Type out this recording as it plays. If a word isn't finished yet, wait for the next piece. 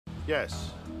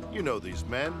Yes, you know these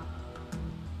men.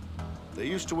 They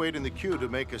used to wait in the queue to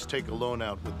make us take a loan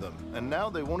out with them, and now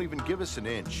they won't even give us an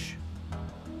inch.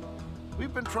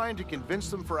 We've been trying to convince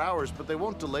them for hours, but they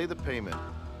won't delay the payment.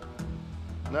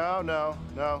 No.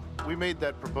 We made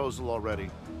that proposal already.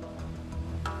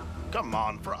 Come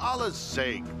on, for Allah's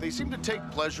sake. They seem to take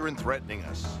pleasure in threatening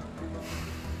us.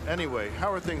 Anyway, how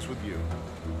are things with you?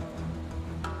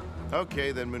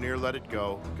 Okay, then, Munir, let it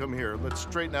go. Come here, let's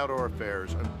straighten out our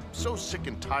affairs. I'm so sick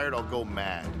and tired, I'll go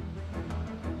mad.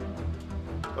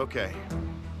 Okay.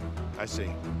 I see,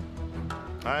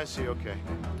 okay.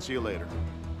 See you later.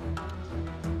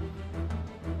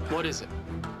 What is it?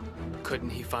 Couldn't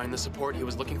he find the support he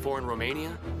was looking for in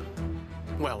Romania?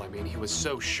 Well, I mean, he was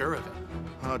so sure of it.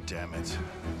 Oh, damn it.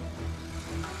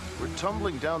 We're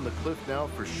tumbling down the cliff now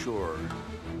for sure.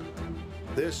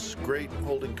 This great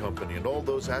holding company and all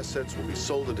those assets will be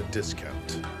sold at a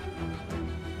discount.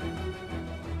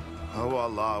 Oh,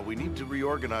 Allah, we need to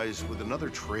reorganize with another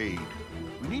trade.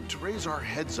 We need to raise our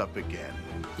heads up again.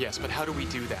 Yes, but how do we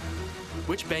do that?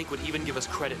 Which bank would even give us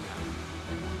credit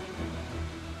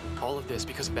now? All of this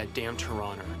because of that damn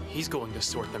Tyranner. He's going to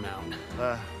sort them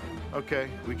out. Okay,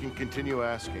 we can continue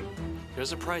asking.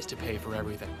 There's a price to pay for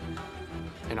everything.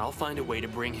 And I'll find a way to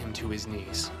bring him to his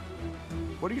knees.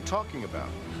 What are you talking about?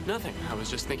 Nothing. I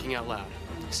was just thinking out loud.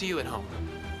 See you at home.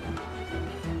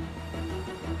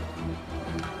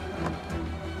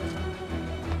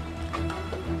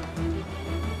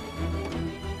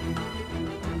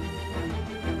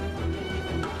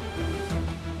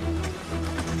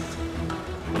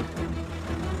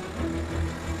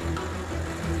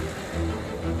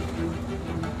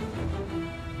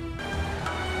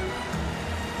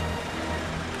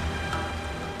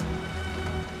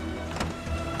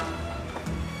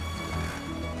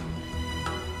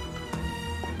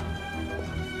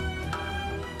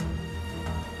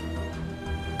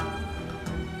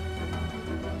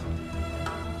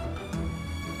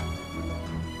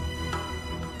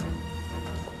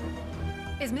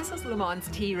 Is Mrs. Lamont's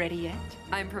tea ready yet?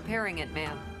 I'm preparing it,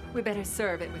 ma'am. We better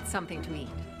serve it with something to eat.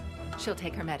 She'll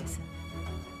take her medicine.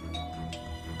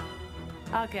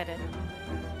 I'll get it.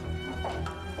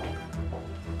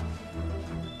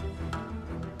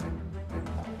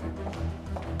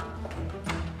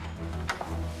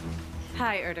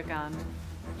 Hi, Erdogan.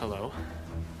 Hello.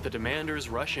 The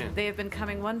demanders rush in. They have been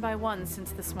coming one by one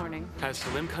since this morning. Has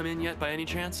Salim come in yet by any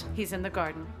chance? He's in the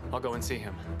garden. I'll go and see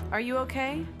him. Are you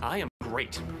okay? I am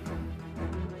great.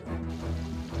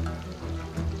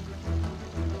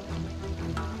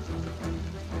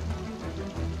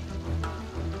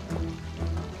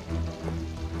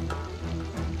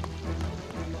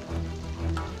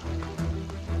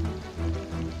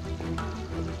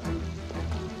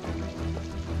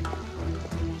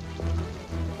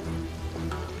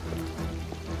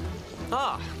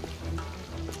 Ah!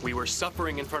 We were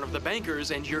suffering in front of the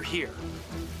bankers and you're here.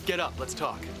 Get up, let's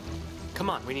talk. Come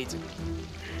on, we need to.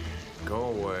 Go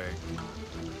away.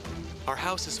 Our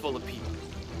house is full of people.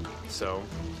 So?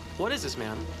 What is this,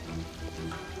 man?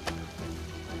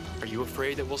 Are you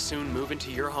afraid that we'll soon move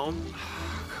into your home?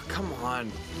 Come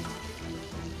on.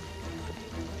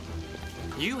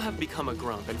 You have become a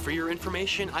grump, and for your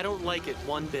information, I don't like it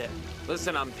one bit.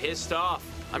 Listen, I'm pissed off.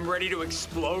 I'm ready to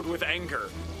explode with anger.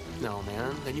 No,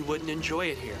 man, then you wouldn't enjoy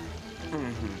it here.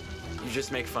 You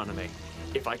just make fun of me.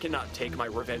 If I cannot take my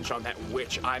revenge on that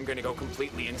witch, I'm gonna go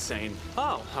completely insane.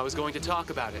 Oh, I was going to talk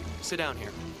about it. Sit down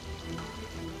here.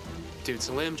 Dude,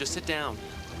 Salim, just sit down.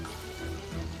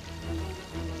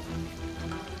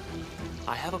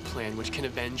 I have a plan which can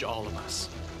avenge all of us.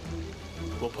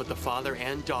 We'll put the father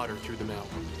and daughter through the mill.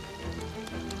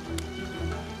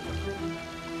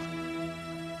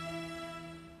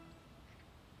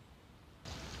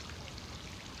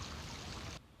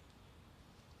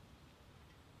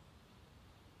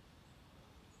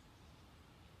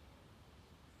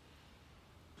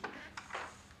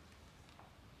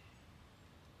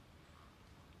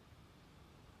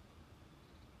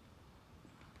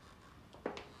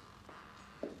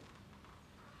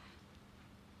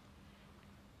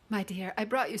 My dear, I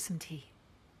brought you some tea.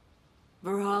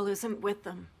 Viral isn't with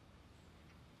them.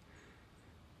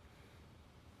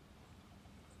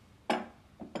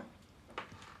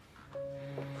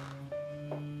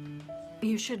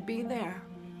 You should be there.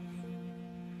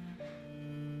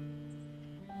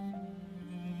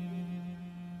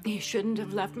 You shouldn't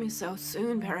have left me so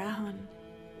soon, Beren.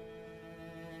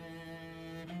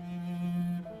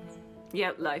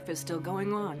 Yet life is still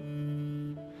going on.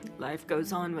 Life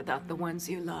goes on without the ones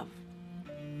you love.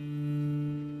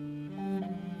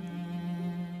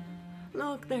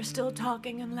 Look, they're still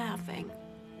talking and laughing.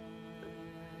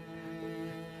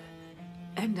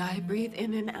 and I breathe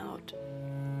in and out.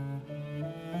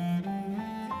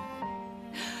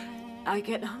 I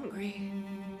get hungry.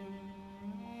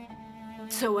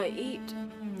 So I eat.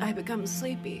 I become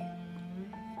sleepy.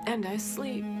 And I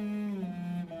sleep.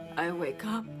 I wake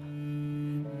up.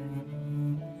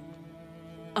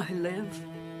 I live.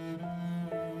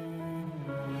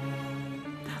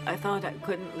 I thought I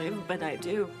couldn't live, but I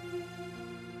do.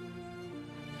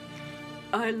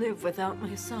 I live without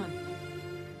my son.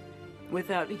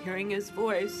 Without hearing his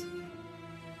voice.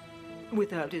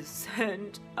 Without his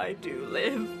scent, I do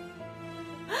live.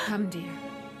 Come, dear.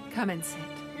 Come and sit.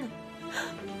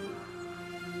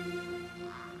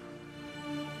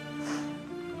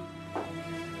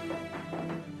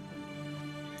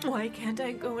 Why can't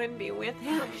I go and be with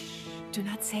him? Shh. Do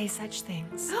not say such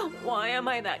things. Why am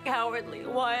I that cowardly?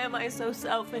 Why am I so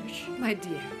selfish? My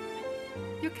dear,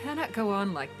 you cannot go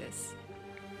on like this.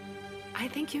 I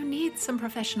think you need some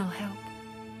professional help.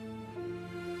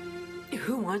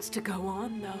 Who wants to go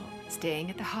on, though? Staying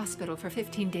at the hospital for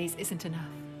 15 days isn't enough.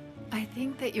 I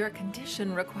think that your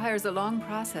condition requires a long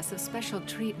process of special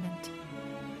treatment.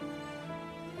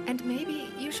 And maybe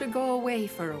you should go away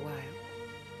for a while.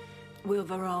 Will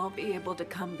Varal be able to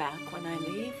come back when I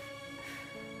leave?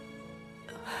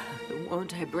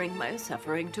 Won't I bring my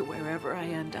suffering to wherever I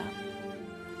end up?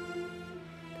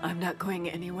 I'm not going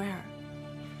anywhere.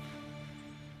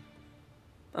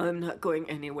 I'm not going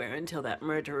anywhere until that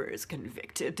murderer is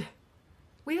convicted.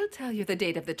 We'll tell you the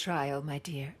date of the trial, my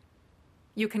dear.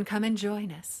 You can come and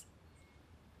join us.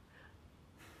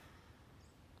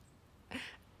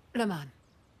 Lamon,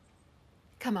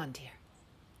 come on, dear.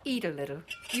 Eat a little.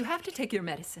 You have to take your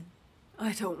medicine.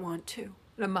 I don't want to.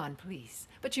 Lamon, please,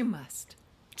 but you must.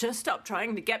 Just stop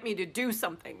trying to get me to do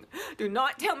something. Do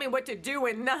not tell me what to do.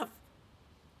 Enough.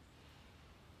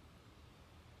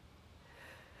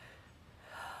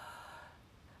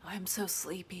 I'm so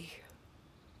sleepy.